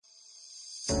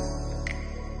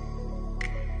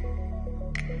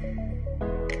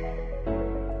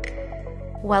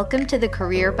Welcome to the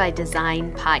Career by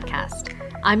Design podcast.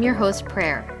 I'm your host,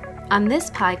 Prayer. On this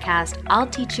podcast, I'll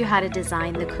teach you how to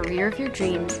design the career of your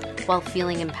dreams while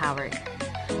feeling empowered.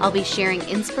 I'll be sharing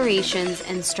inspirations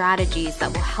and strategies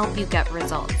that will help you get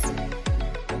results.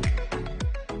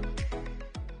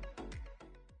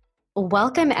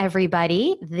 Welcome,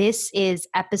 everybody. This is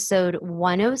episode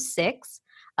 106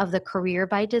 of the Career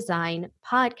by Design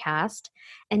podcast.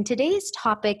 And today's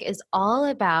topic is all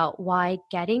about why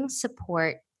getting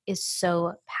support is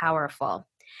so powerful.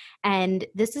 And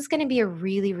this is going to be a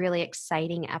really, really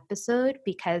exciting episode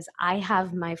because I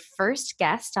have my first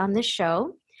guest on the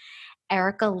show,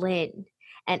 Erica Lynn,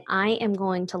 and I am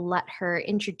going to let her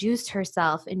introduce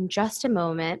herself in just a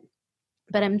moment.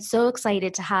 But I'm so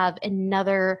excited to have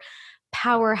another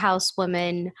powerhouse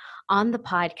woman on the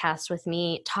podcast with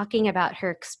me talking about her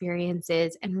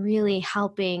experiences and really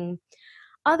helping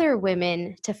other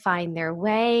women to find their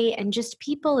way and just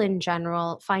people in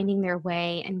general finding their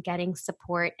way and getting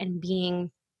support and being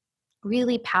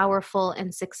really powerful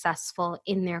and successful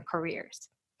in their careers.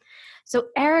 So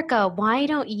Erica, why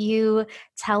don't you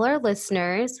tell our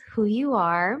listeners who you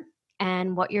are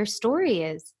and what your story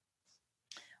is?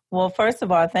 Well, first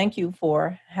of all, thank you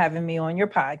for having me on your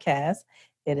podcast.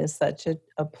 It is such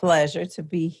a pleasure to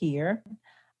be here.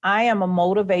 I am a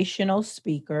motivational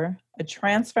speaker, a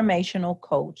transformational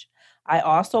coach. I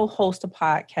also host a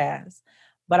podcast,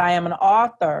 but I am an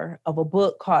author of a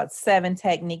book called 7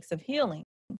 Techniques of Healing.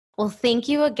 Well, thank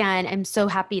you again. I'm so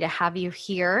happy to have you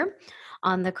here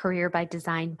on the Career by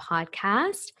Design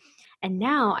podcast. And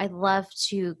now I'd love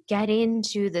to get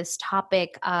into this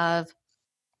topic of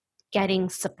getting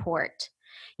support.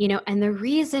 And the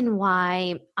reason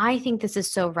why I think this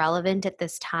is so relevant at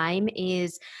this time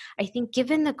is I think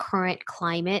given the current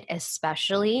climate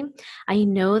especially, I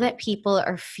know that people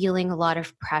are feeling a lot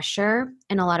of pressure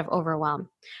and a lot of overwhelm,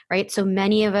 right? So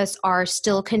many of us are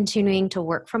still continuing to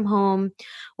work from home.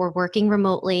 We're working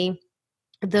remotely.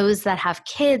 Those that have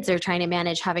kids are trying to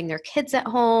manage having their kids at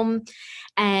home.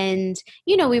 And,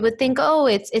 we would think, oh,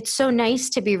 it's so nice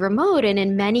to be remote. And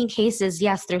in many cases,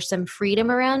 yes, there's some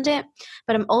freedom around it.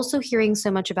 But I'm also hearing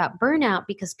so much about burnout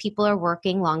because people are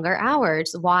working longer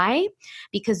hours. Why?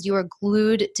 Because you are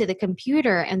glued to the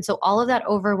computer. And so all of that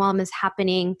overwhelm is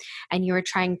happening and you're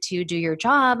trying to do your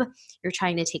job. You're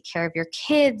trying to take care of your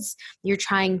kids. You're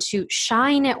trying to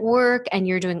shine at work and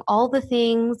you're doing all the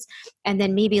things. And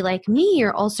then maybe like me,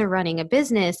 you're also running a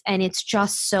business and it's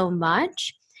just so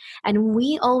much. And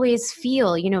we always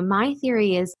feel, my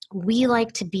theory is we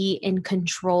like to be in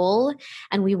control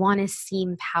and we want to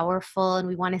seem powerful and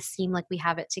we want to seem like we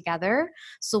have it together.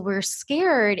 So we're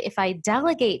scared if I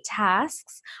delegate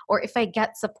tasks or if I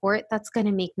get support, that's going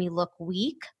to make me look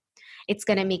weak. It's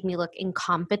going to make me look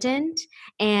incompetent.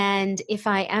 And if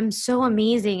I am so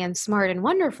amazing and smart and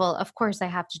wonderful, of course I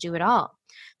have to do it all.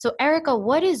 So Erica,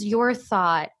 what is your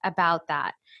thought about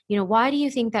that? Why do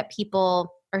you think that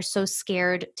people are so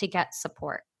scared to get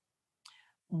support?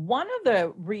 One of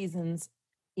the reasons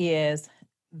is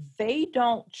they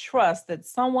don't trust that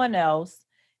someone else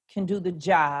can do the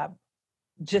job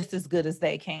just as good as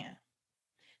they can.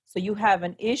 So you have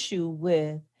an issue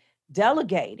with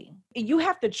delegating. You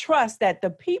have to trust that the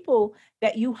people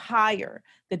that you hire,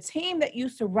 the team that you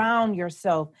surround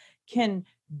yourself can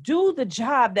do the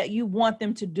job that you want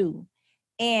them to do.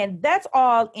 And that's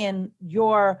all in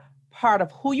your part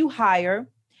of who you hire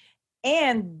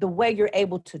and the way you're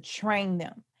able to train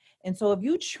them. And so if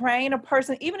you train a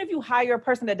person, even if you hire a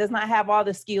person that does not have all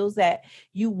the skills that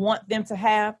you want them to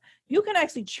have, you can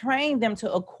actually train them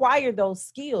to acquire those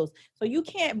skills. So you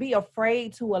can't be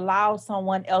afraid to allow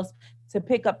someone else to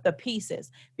pick up the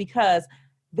pieces because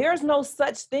there's no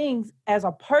such thing as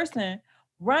a person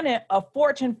running a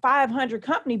Fortune 500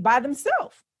 company by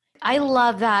themselves. I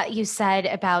love that you said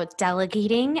about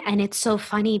delegating. And it's so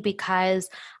funny because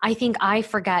I think I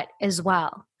forget as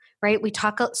well, right? We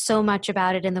talk so much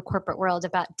about it in the corporate world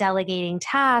about delegating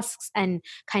tasks and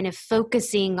kind of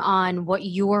focusing on what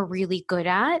you're really good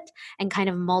at and kind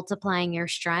of multiplying your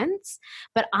strengths.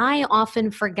 But I often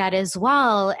forget as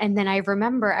well. And then I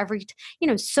remember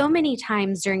so many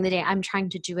times during the day, I'm trying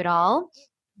to do it all.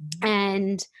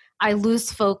 And I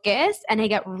lose focus and I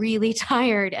get really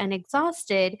tired and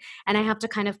exhausted and I have to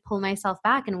kind of pull myself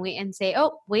back and wait and say,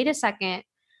 oh, wait a second.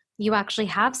 You actually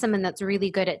have someone that's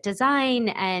really good at design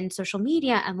and social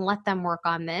media and let them work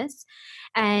on this.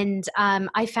 And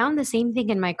I found the same thing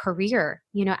in my career.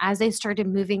 As I started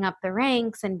moving up the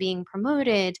ranks and being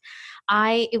promoted,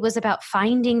 it was about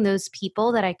finding those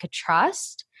people that I could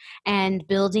trust and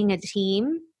building a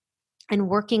team and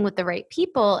working with the right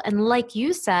people. And like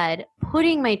you said,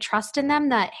 putting my trust in them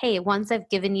that, hey, once I've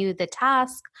given you the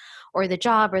task or the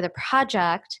job or the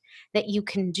project, that you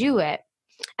can do it.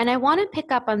 And I want to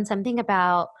pick up on something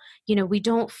about, we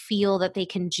don't feel that they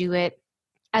can do it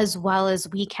as well as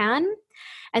we can.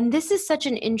 And this is such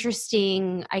an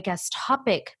interesting, I guess,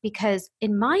 topic because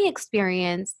in my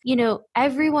experience,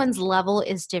 everyone's level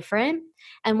is different.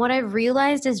 And what I've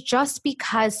realized is just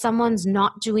because someone's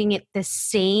not doing it the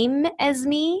same as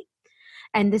me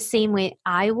and the same way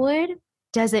I would,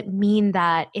 doesn't mean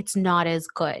that it's not as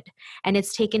good. And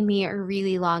it's taken me a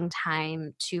really long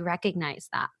time to recognize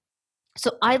that.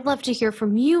 So I'd love to hear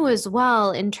from you as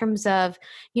well in terms of,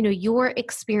 your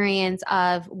experience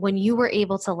of when you were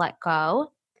able to let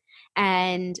go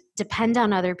and depend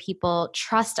on other people,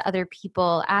 trust other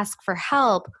people, ask for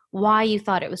help, why you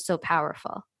thought it was so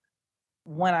powerful.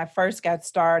 When I first got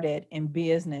started in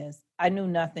business, I knew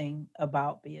nothing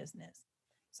about business.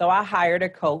 So I hired a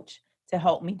coach to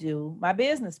help me do my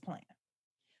business plan.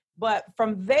 But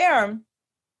from there,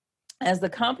 as the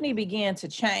company began to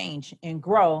change and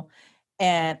grow,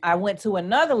 and I went to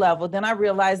another level, then I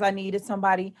realized I needed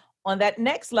somebody on that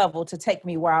next level to take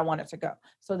me where I wanted to go.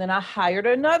 So then I hired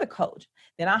another coach.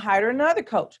 Then I hired another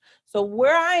coach. So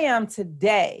where I am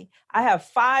today, I have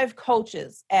 5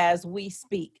 coaches as we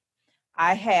speak.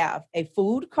 I have a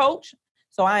food coach.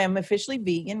 So I am officially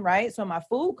vegan, right? So my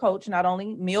food coach not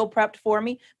only meal prepped for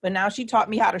me, but now she taught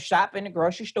me how to shop in the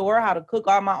grocery store, how to cook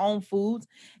all my own foods.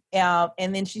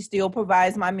 And then she still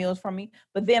provides my meals for me.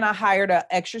 But then I hired an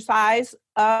exercise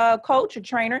coach, a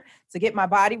trainer to get my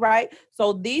body right.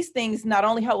 So these things not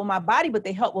only help with my body, but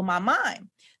they help with my mind.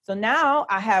 So now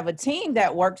I have a team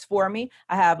that works for me.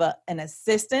 I have an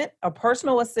assistant, a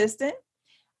personal assistant.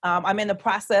 I'm in the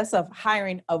process of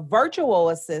hiring a virtual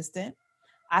assistant.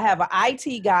 I have an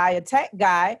IT guy, a tech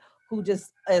guy who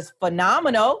just is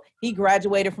phenomenal. He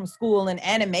graduated from school in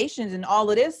animations and all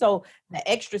of this. So the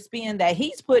extra spin that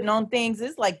he's putting on things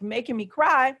is like making me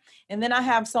cry. And then I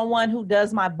have someone who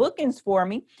does my bookings for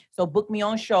me. So book me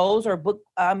on shows or book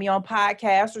me on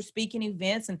podcasts or speaking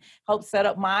events and help set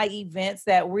up my events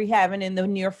that we're having in the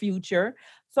near future.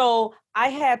 So I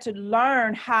had to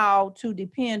learn how to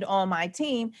depend on my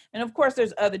team. And of course,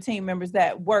 there's other team members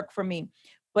that work for me.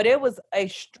 But it was a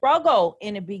struggle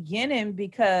in the beginning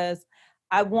because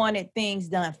I wanted things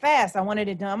done fast. I wanted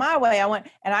it done my way.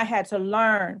 And I had to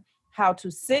learn how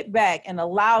to sit back and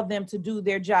allow them to do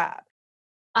their job.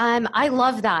 I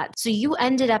love that. So you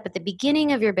ended up at the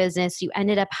beginning of your business, you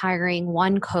ended up hiring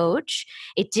one coach.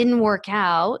 It didn't work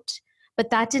out,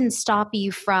 but that didn't stop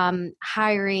you from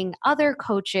hiring other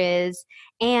coaches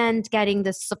and getting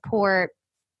the support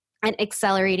and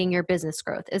accelerating your business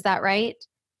growth. Is that right?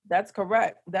 That's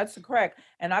correct. That's correct.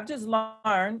 And I've just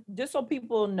learned, just so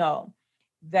people know,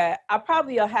 that I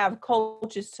probably will have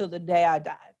coaches till the day I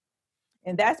die.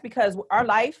 And that's because our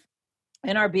life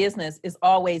and our business is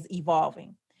always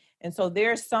evolving. And so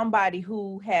there's somebody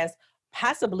who has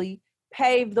possibly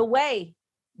paved the way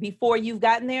before you've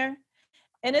gotten there.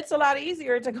 And it's a lot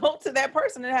easier to go to that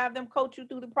person and have them coach you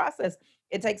through the process.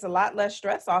 It takes a lot less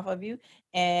stress off of you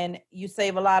and you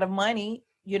save a lot of money,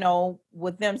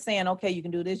 with them saying, okay, you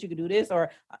can do this, or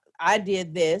I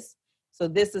did this. So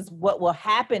this is what will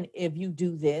happen if you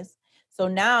do this. So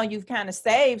now you've kind of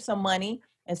saved some money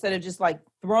instead of just like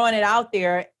throwing it out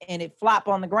there and it flop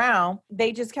on the ground.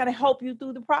 They just kind of help you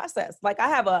through the process. Like I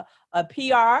have a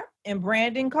PR and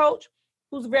branding coach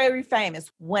who's very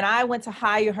famous. When I went to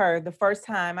hire her the first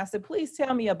time, I said, please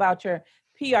tell me about your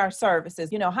PR services.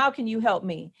 How can you help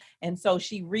me? And so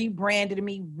she rebranded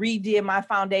me, redid my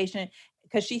foundation,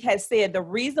 because she had said the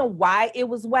reason why it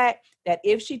was whack, that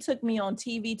if she took me on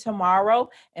TV tomorrow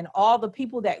and all the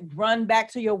people that run back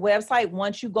to your website,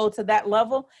 once you go to that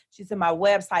level, she said my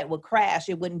website would crash.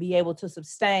 It wouldn't be able to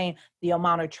sustain the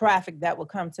amount of traffic that would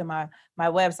come to my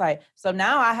website. So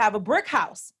now I have a brick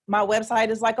house. My website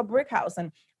is like a brick house.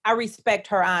 And I respect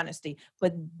her honesty,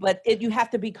 but you have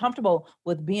to be comfortable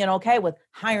with being okay with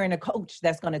hiring a coach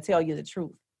that's going to tell you the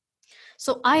truth.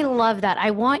 So I love that.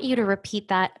 I want you to repeat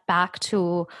that back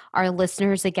to our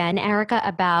listeners again, Erica,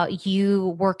 about you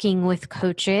working with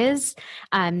coaches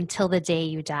till the day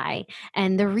you die.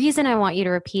 And the reason I want you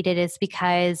to repeat it is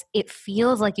because it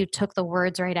feels like you took the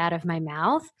words right out of my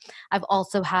mouth. I've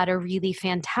also had a really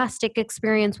fantastic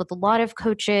experience with a lot of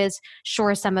coaches.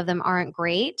 Sure, some of them aren't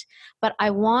great, but I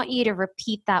want you to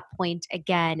repeat that point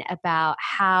again about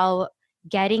how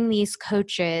getting these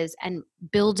coaches and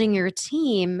building your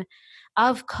team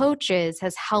of coaches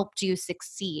has helped you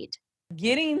succeed.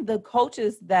 Getting the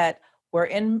coaches that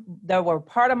were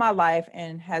part of my life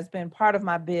and has been part of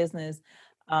my business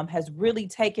has really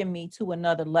taken me to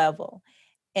another level.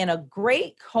 And a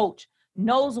great coach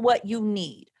knows what you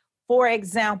need. For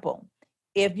example,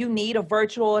 if you need a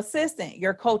virtual assistant,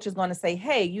 your coach is going to say,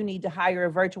 hey, you need to hire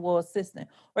a virtual assistant,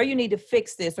 or you need to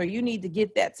fix this, or you need to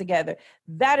get that together.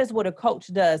 That is what a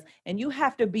coach does. And you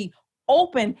have to be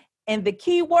open. And the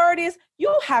key word is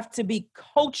you have to be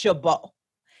coachable.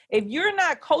 If you're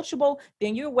not coachable,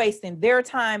 then you're wasting their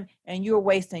time and you're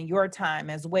wasting your time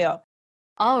as well.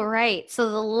 All right. So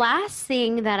the last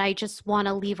thing that I just want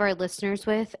to leave our listeners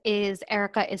with is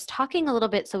Erica is talking a little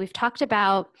bit. So we've talked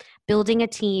about building a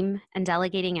team and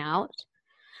delegating out.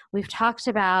 We've talked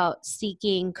about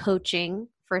seeking coaching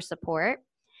for support.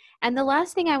 And the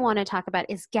last thing I want to talk about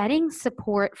is getting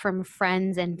support from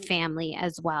friends and family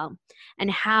as well,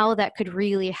 and how that could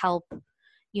really help,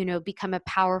 become a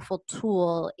powerful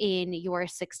tool in your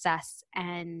success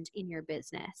and in your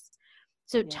business.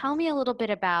 So Yes. Tell me a little bit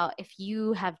about if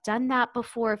you have done that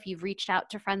before, if you've reached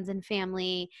out to friends and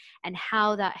family, and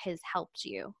how that has helped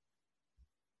you.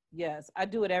 Yes, I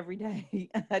do it every day.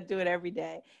 I do it every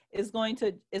day. It's going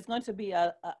to be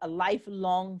a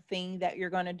lifelong thing that you're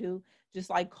going to do. Just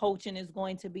like coaching is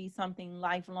going to be something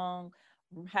lifelong,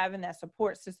 having that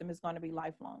support system is going to be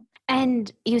lifelong.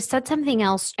 And you said something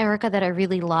else, Erica, that I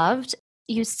really loved.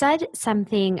 You said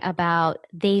something about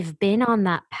they've been on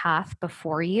that path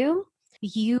before you.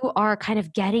 You are kind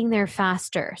of getting there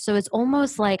faster. So it's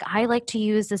almost like I like to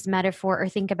use this metaphor or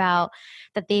think about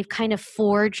that they've kind of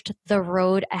forged the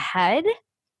road ahead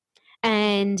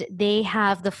and they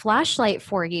have the flashlight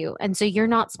for you. And so you're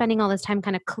not spending all this time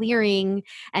kind of clearing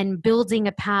and building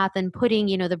a path and putting,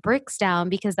 the bricks down,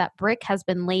 because that brick has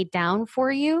been laid down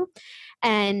for you.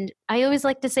 And I always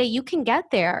like to say you can get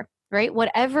there, right?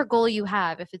 Whatever goal you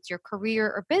have, if it's your career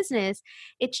or business,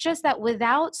 it's just that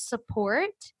without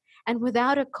support and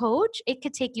without a coach, it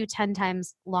could take you 10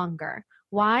 times longer.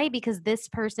 Why? Because this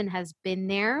person has been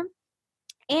there.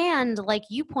 And like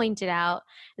you pointed out,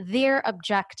 they're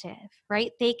objective,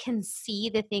 right? They can see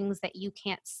the things that you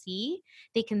can't see.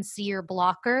 They can see your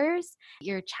blockers,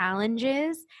 your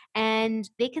challenges, and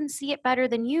they can see it better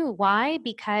than you. Why?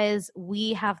 Because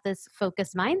we have this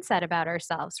focused mindset about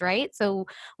ourselves, right? So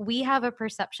we have a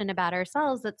perception about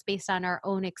ourselves that's based on our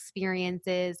own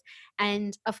experiences.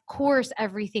 And of course,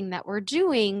 everything that we're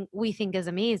doing, we think is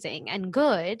amazing and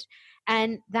good.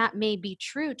 And that may be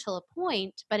true till a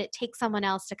point, but it takes someone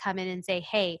else to come in and say,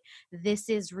 hey, this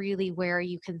is really where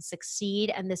you can succeed,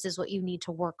 and this is what you need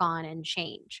to work on and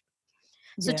change.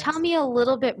 So Yes. Tell me a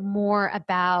little bit more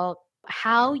about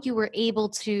how you were able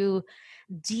to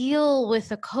deal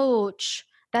with a coach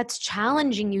that's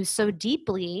challenging you so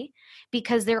deeply,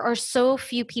 because there are so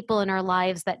few people in our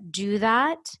lives that do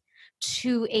that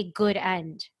to a good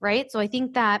end, right? So I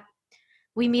think that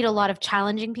we meet a lot of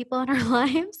challenging people in our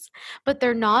lives, but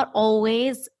they're not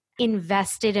always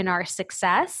invested in our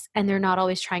success, and they're not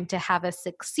always trying to have us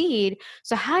succeed.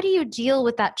 So how do you deal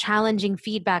with that challenging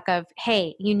feedback of,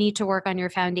 hey, you need to work on your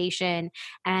foundation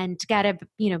and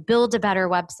build a better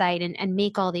website and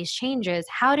make all these changes?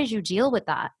 How did you deal with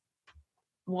that?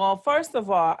 Well, first of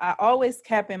all, I always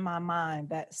kept in my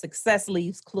mind that success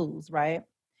leaves clues, right?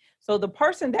 So the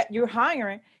person that you're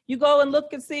hiring, you go and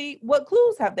look and see what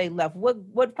clues have they left,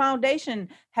 what foundation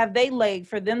have they laid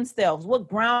for themselves, what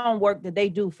groundwork did they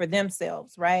do for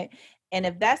themselves, right? And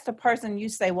if that's the person you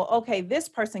say, well, okay, this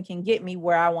person can get me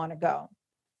where I want to go.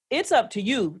 It's up to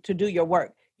you to do your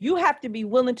work. You have to be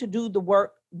willing to do the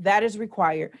work that is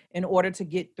required in order to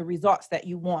get the results that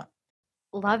you want.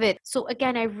 Love it. So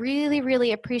again, I really,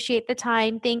 really appreciate the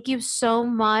time. Thank you so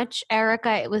much,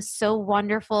 Erica. It was so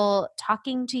wonderful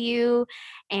talking to you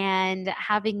and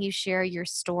having you share your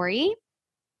story.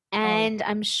 And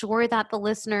I'm sure that the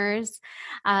listeners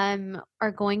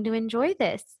are going to enjoy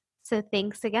this. So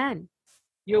thanks again.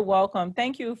 You're welcome.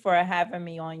 Thank you for having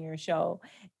me on your show.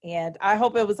 And I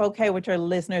hope it was okay with your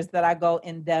listeners that I go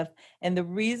in depth. And the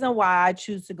reason why I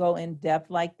choose to go in depth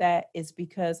like that is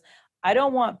because I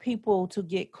don't want people to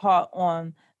get caught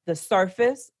on the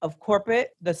surface of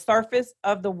corporate, the surface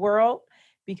of the world,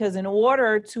 because in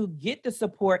order to get the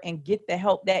support and get the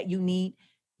help that you need,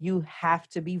 you have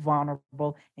to be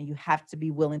vulnerable and you have to be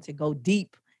willing to go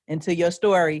deep into your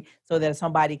story so that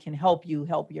somebody can help you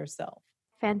help yourself.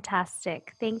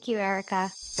 Fantastic. Thank you,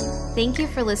 Erica. Thank you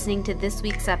for listening to this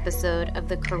week's episode of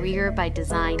the Career by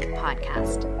Design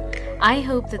podcast. I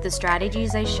hope that the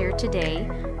strategies I shared today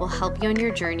will help you on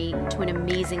your journey to an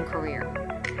amazing career.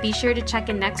 Be sure to check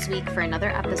in next week for another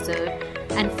episode.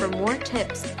 And for more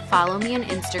tips, follow me on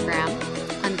Instagram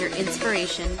under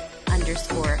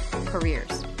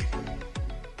inspiration_careers.